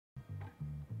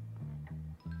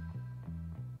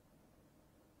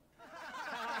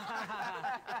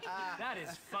That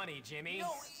is funny, Jimmy.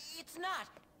 No, it's not.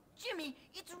 Jimmy,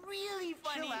 it's really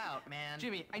funny. Chill out, man.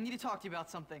 Jimmy, I need to talk to you about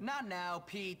something. Not now,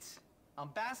 Pete. I'm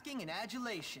basking in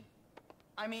adulation.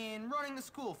 I mean, running the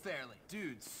school fairly.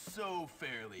 Dude, so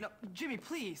fairly. No, Jimmy,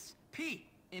 please. Pete,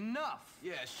 enough.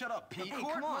 Yeah, shut up, Pete. The Hey,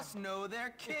 court come on. must know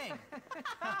their king.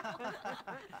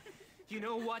 You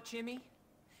know what, Jimmy?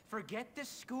 Forget the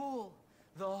school.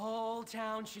 The whole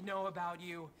town should know about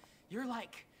you. You're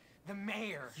like the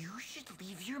mayor. You should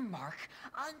leave your mark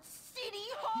on City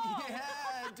Hall.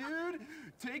 Yeah, dude.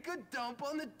 Take a dump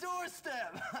on the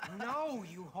doorstep. No,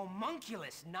 you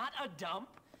homunculus, not a dump.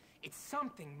 It's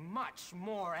something much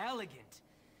more elegant.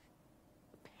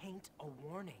 Paint a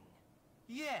warning.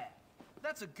 Yeah,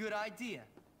 that's a good idea.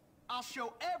 I'll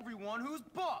show everyone who's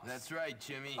boss. That's right,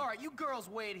 Jimmy. All right, you girls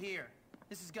wait here.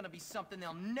 This is gonna be something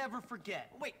they'll never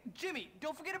forget. Wait, Jimmy,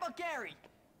 don't forget about Gary.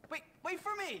 Wait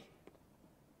for me.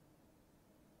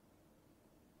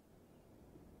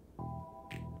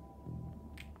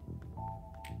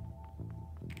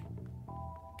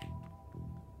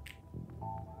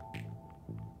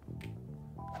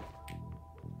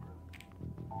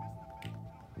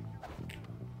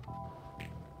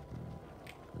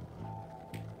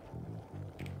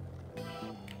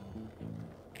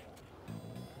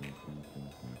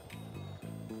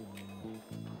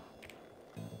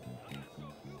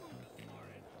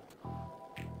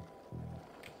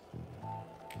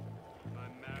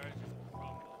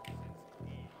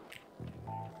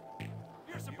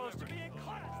 Supposed to be in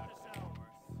class this hour.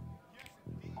 Yes,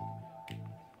 indeed.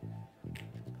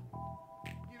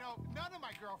 You know, none of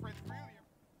my girlfriends really are...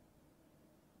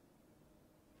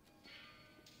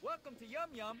 Welcome to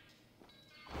Yum Yum.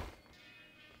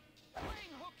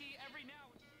 Playing hooky every now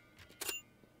and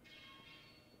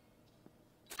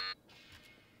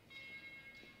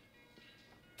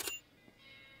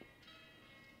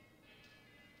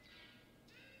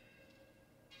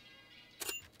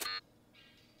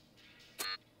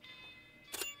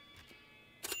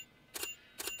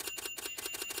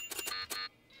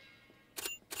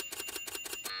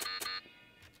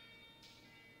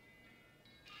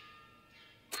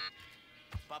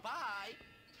Bye-bye.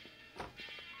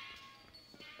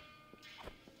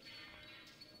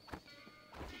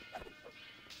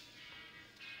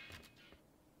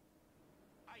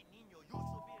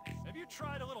 Have you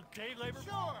tried a little day labor?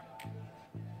 Sure!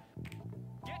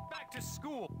 Get back to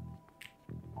school.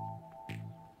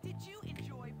 Did you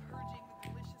enjoy purging the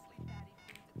deliciously fatty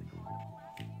foods at the carnival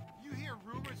last year? You hear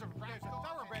rumors of there's a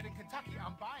thoroughbred in Kentucky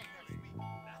I'm buying next week.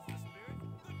 That's the spirit.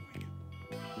 Good for you.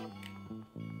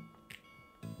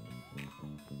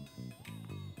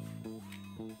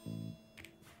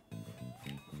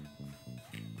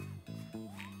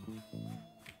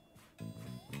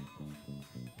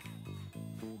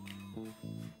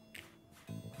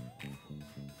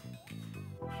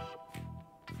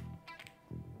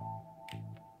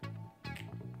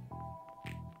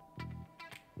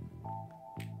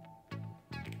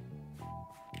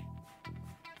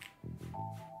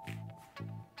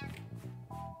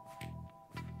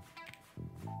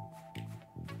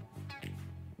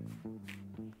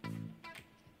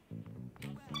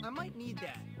 I might need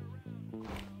that.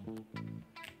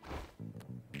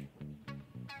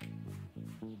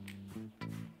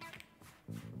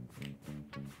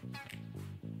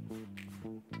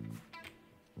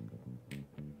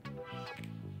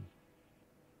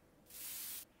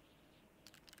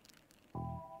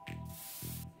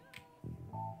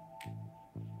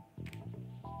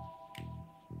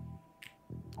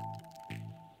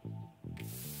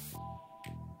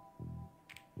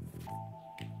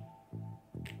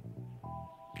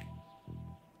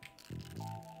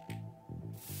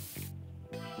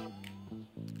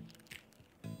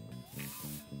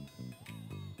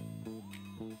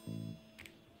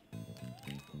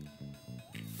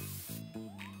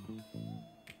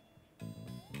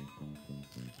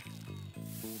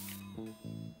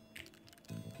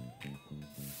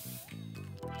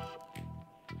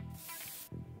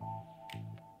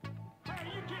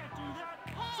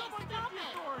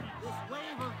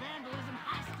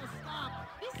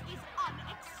 If you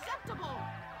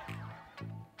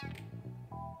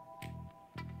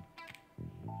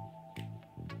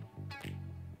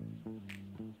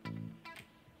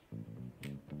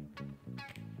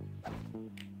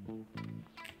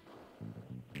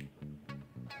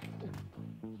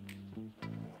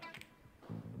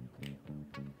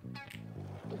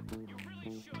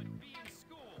skip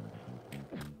school,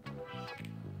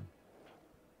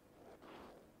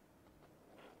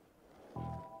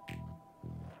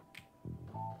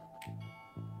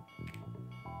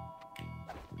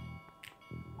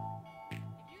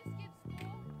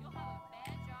 you'll have a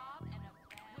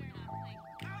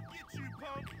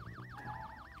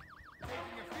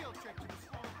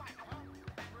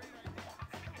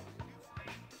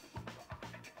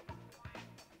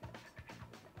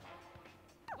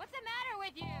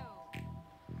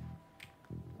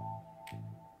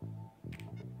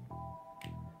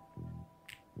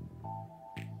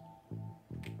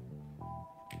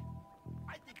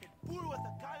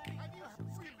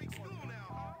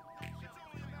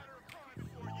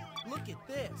Look at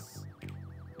this.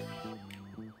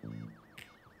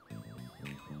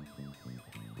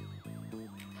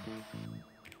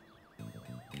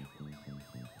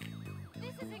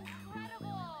 This is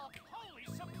incredible! Holy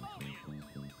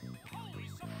simoleons! Holy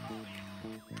simoleons!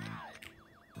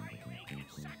 Are you making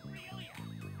sacrilege?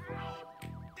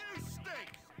 You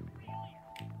stink!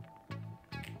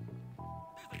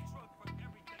 There's a drug for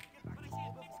everything. But I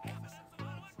can't mix emphasis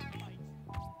on points.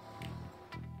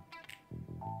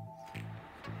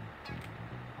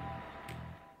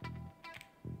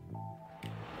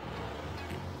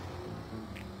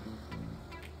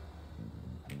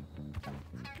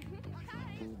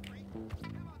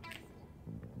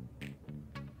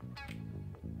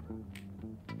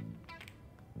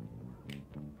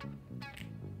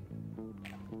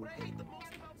 What I hate the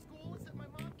most about school is that my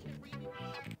mom can't read me.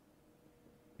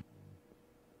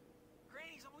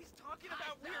 Granny's always talking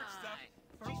about weird stuff.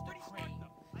 First She's the pretty smart, crane,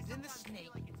 though. then the sometimes feel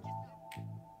snake. like it's just...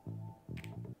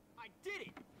 I did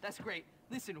it! That's great.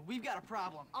 Listen, we've got a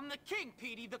problem. I'm the king,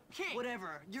 Petey, the king!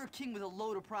 Whatever. You're a king with a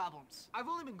load of problems. I've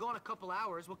only been gone a couple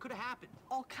hours. What could have happened?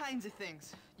 All kinds of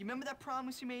things. You remember that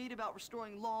promise you made about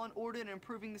restoring law and order and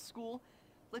improving the school?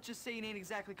 Let's just say it ain't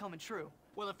exactly coming true.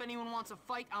 Well, if anyone wants a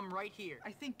fight, I'm right here.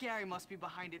 I think Gary must be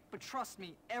behind it, but trust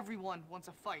me, everyone wants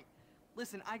a fight.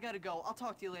 Listen, I gotta go. I'll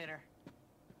talk to you later.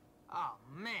 Oh,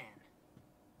 man.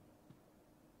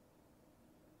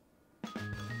 I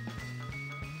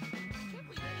can't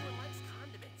believe anyone likes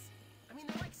condiments. I mean,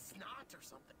 they're like snot or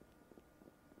something.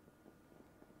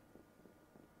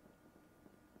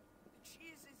 The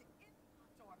cheese is in the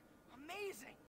hot dog. Amazing!